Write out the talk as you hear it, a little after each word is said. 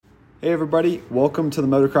Hey everybody, welcome to the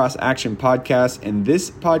Motocross Action Podcast. In this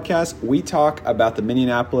podcast, we talk about the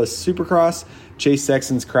Minneapolis Supercross, Chase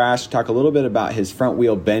Sexton's crash, talk a little bit about his front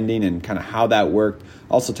wheel bending and kind of how that worked.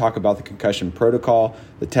 Also talk about the concussion protocol,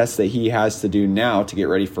 the tests that he has to do now to get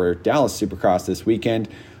ready for Dallas Supercross this weekend.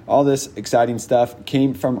 All this exciting stuff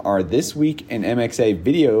came from our This Week in MXA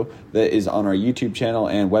video that is on our YouTube channel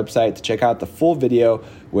and website. To check out the full video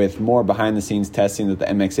with more behind-the-scenes testing that the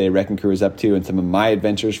MXA Wrecking Crew is up to and some of my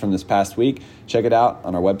adventures from this past week, check it out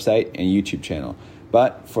on our website and YouTube channel.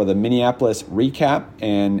 But for the Minneapolis recap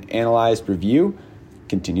and analyzed review,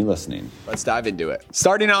 continue listening. Let's dive into it.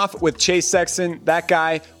 Starting off with Chase Sexton, that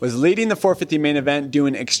guy was leading the 450 main event,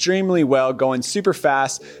 doing extremely well, going super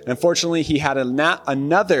fast. And unfortunately, he had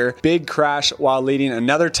another big crash while leading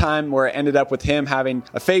another time where it ended up with him having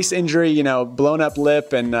a face injury, blown up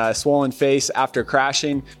lip and swollen face after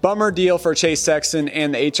crashing. Bummer deal for Chase Sexton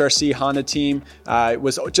and the HRC Honda team. It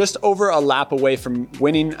was just over a lap away from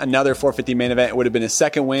winning another 450 main event. It would have been his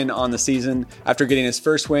second win on the season after getting his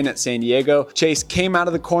first win at San Diego. Chase came out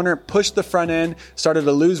of the corner, pushed the front end, started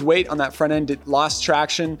to lose weight on that front end, lost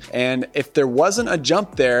traction. And if there wasn't a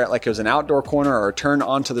jump there, like it was an outdoor corner or a turn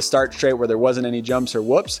onto the start straight where there wasn't any jumps or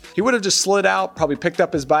whoops, he would have just slid out, probably picked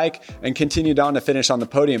up his bike and continued on to finish on the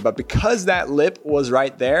podium. But because that lip was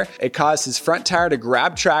right there, it caused his front tire to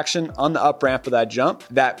grab traction on the up ramp of that jump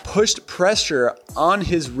that pushed pressure on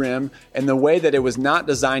his rim in the way that it was not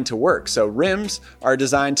designed to work. So rims are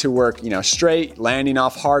designed to work, straight, landing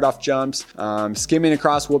hard off jumps, skimming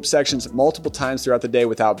across whoop sections multiple times throughout the day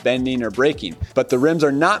without bending or braking. But the rims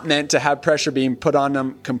are not meant to have pressure being put on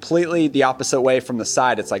them completely the opposite way from the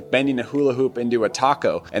side. It's like bending a hula hoop into a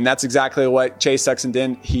taco. And that's exactly what Chase Sexton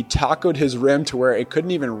did. He tacoed his rim to where it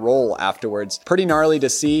couldn't even roll afterwards. Pretty gnarly to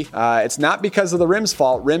see. It's not because of the rim's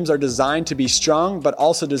fault. Rims are designed to be strong, but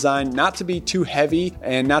also designed not to be too heavy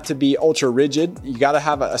and not to be ultra rigid. You got to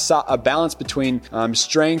have a balance between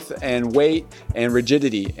strength and weight and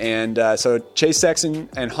rigidity. And so Chase Sexton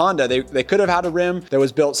and Honda, they could have had a rim that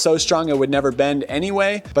was built so strong it would never bend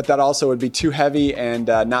anyway, but that also would be too heavy and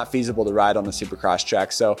not feasible to ride on the Supercross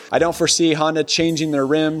track. So I don't foresee Honda changing their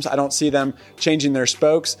rims. I don't see them changing their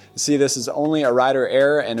spokes. I see this as only a rider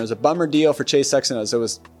error, and it was a bummer deal for Chase Sexton as it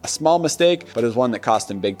was a small mistake, but it was one that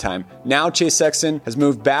cost him big time. Now Chase Sexton has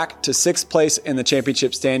moved back to 6th place in the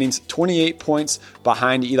championship standings, 28 points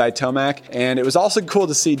behind Eli Tomac. And it was also cool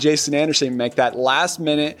to see Jason Anderson make that last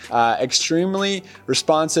minute, extremely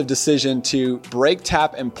responsive decision to brake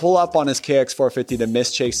tap and pull up on his KX450 to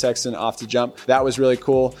miss Chase Sexton off the jump. That was really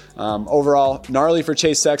cool. Overall, gnarly for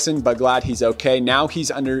Chase Sexton, but glad he's okay. Now he's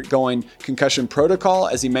undergoing concussion protocol,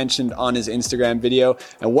 as he mentioned on his Instagram video.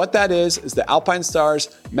 And what that is the Alpine Stars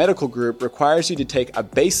medical group requires you to take a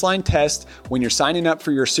baseline test when you're signing up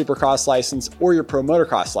for your Supercross license or your Pro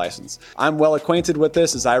Motocross license. I'm well acquainted with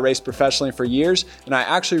this as I raced professionally for years, and I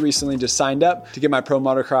actually recently just signed up to get my Pro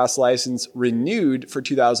Motocross license renewed for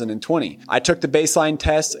 2020. I took the baseline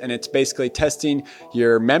test, and it's basically testing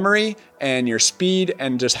your memory and your speed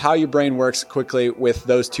and just how your brain works quickly with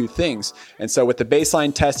those two things. And so with the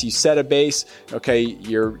baseline test, you set a base. Okay,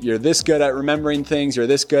 you're this good at remembering things. You're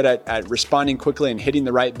this good at responding quickly and hitting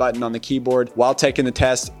the right button on the keyboard while taking the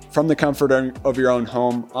test from the comfort of your own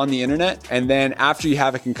home on the internet. And then after you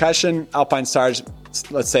have a concussion, Alpine Stars,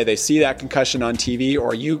 let's say they see that concussion on TV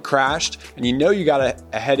or you crashed and you got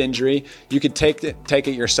a head injury, you could take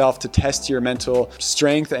it yourself to test your mental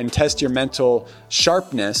strength and test your mental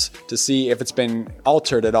sharpness to see if it's been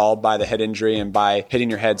altered at all by the head injury and by hitting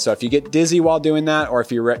your head. So if you get dizzy while doing that, or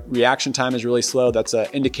if your reaction time is really slow, that's an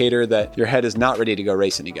indicator that your head is not ready to go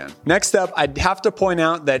racing again. Next up, I'd have to point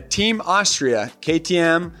out that Team Austria,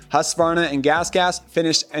 KTM, Husqvarna, and GasGas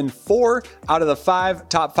finished in 4 out of the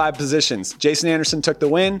top 5 positions. Jason Anderson took the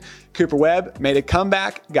win. Cooper Webb made a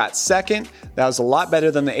comeback, got second. That was a lot better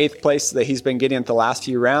than the 8th place that he's been getting at the last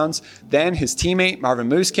few rounds. Then his teammate, Marvin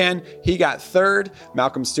Musquin, he got 3rd.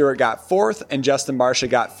 Malcolm Stewart got 4th, and Justin Barcia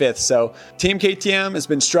got 5th. So Team KTM has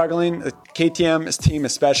been struggling. The KTM team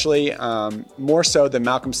especially, more so than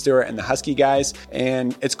Malcolm Stewart and the Husky guys.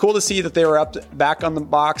 And it's cool to see that they were back on the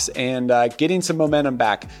box and getting some momentum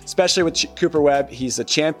back, especially with Cooper Webb. He's a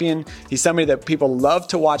champion. He's somebody that people love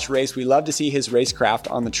to watch race. We love to see his race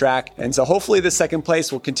racecraft on the track. And so hopefully this second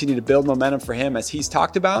place will continue to build momentum for him as he's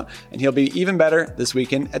talked about, and he'll be even better this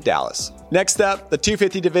weekend at Dallas. Next up, the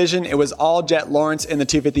 250 division. It was all Jet Lawrence in the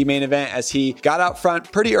 250 main event as he got out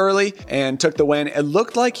front pretty early and took the win. It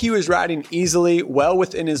looked like he was riding easily, well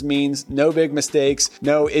within his means, no big mistakes,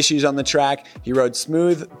 no issues on the track. He rode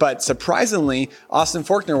smooth, but surprisingly, Austin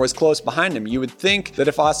Forkner was close behind him. You would think that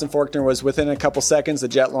if Austin Forkner was within a couple seconds, that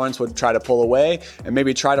Jet Lawrence would try to pull away and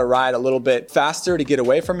maybe try to ride a little bit faster to get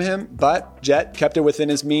away from him, but Jet kept it within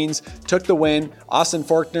his means, took the win. Austin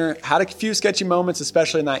Forkner had a few sketchy moments,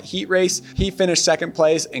 especially in that heat race. He finished second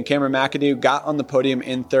place and Cameron McAdoo got on the podium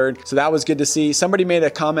in third. So that was good to see. Somebody made a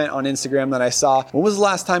comment on Instagram that I saw. When was the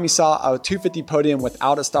last time you saw a 250 podium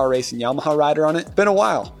without a Star Racing Yamaha rider on it? Been a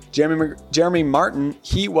while. Jeremy Martin,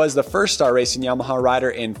 he was the first Star Racing Yamaha rider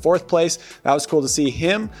in fourth place. That was cool to see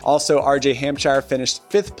him. Also, RJ Hampshire finished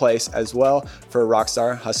fifth place as well for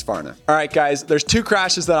Rockstar Husqvarna. All right, guys, there's two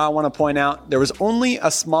crashes that I want to point out. There was only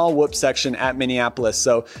a small whoop section at Minneapolis,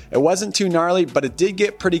 so it wasn't too gnarly, but it did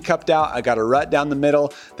get pretty cupped out. I got a rut down the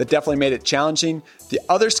middle that definitely made it challenging. The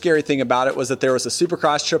other scary thing about it was that there was a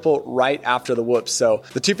Supercross triple right after the whoops. So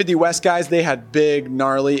the 250 West guys, they had big,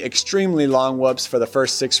 gnarly, extremely long whoops for the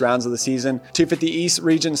first 6 rounds of the season. 250 East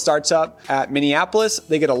region starts up at Minneapolis.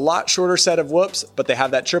 They get a lot shorter set of whoops, but they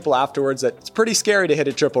have that triple afterwards. It's pretty scary to hit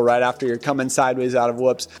a triple right after you're coming sideways out of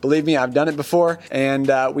whoops. Believe me, I've done it before. And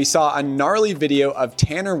we saw a gnarly video of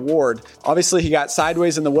Tanner Ward. Obviously, he got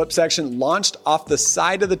sideways in the whoop section, launched off the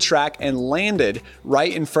side of the track and landed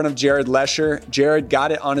right in front of Jared Lesher. Jared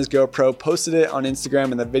got it on his GoPro, posted it on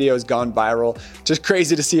Instagram, and the video has gone viral. Just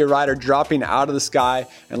crazy to see a rider dropping out of the sky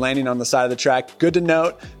and landing on the side of the track. Good to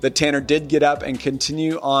note that Tanner did get up and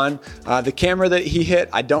continue on. The camera that he hit,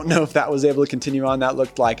 I don't know if that was able to continue on. That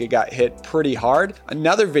looked like it got hit pretty hard.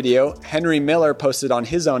 Another video, Henry Miller posted on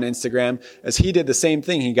his own Instagram as he did the same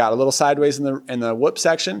thing. He got a little sideways in the whoop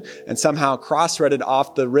section and somehow cross-threaded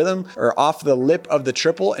off the rhythm or off the lip of the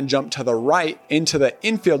triple and jumped to the right into the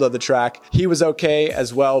infield of the track. He was okay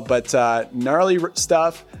as well, but gnarly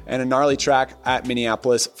stuff and a gnarly track at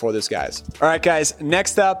Minneapolis for those guys. All right, guys,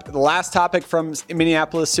 next up, the last topic from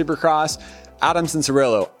Minneapolis Supercross, Adam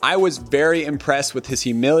Cianciarulo. I was very impressed with his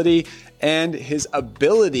humility and his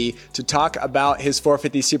ability to talk about his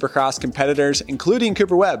 450 Supercross competitors, including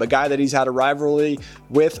Cooper Webb, a guy that he's had a rivalry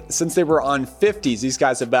with since they were on 50s. These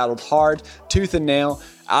guys have battled hard, tooth and nail.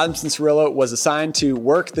 Adam Cianciarulo was assigned to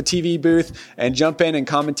work the TV booth and jump in and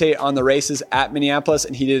commentate on the races at Minneapolis,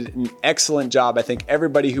 and he did an excellent job. I think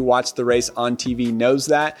everybody who watched the race on TV knows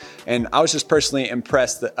that, and I was just personally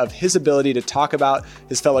impressed of his ability to talk about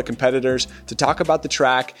his fellow competitors, to talk about the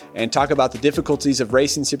track, and talk about the difficulties of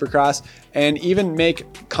racing Supercross, and even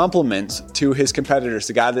make compliments to his competitors,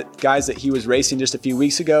 the guys that he was racing just a few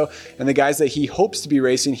weeks ago, and the guys that he hopes to be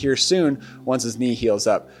racing here soon once his knee heals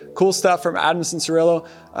up. Cool stuff from Adam Cianciarulo.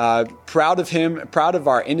 Proud of him, proud of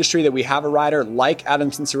our industry that we have a rider like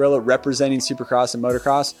Adam Cianciarulo representing Supercross and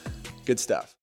motocross. Good stuff.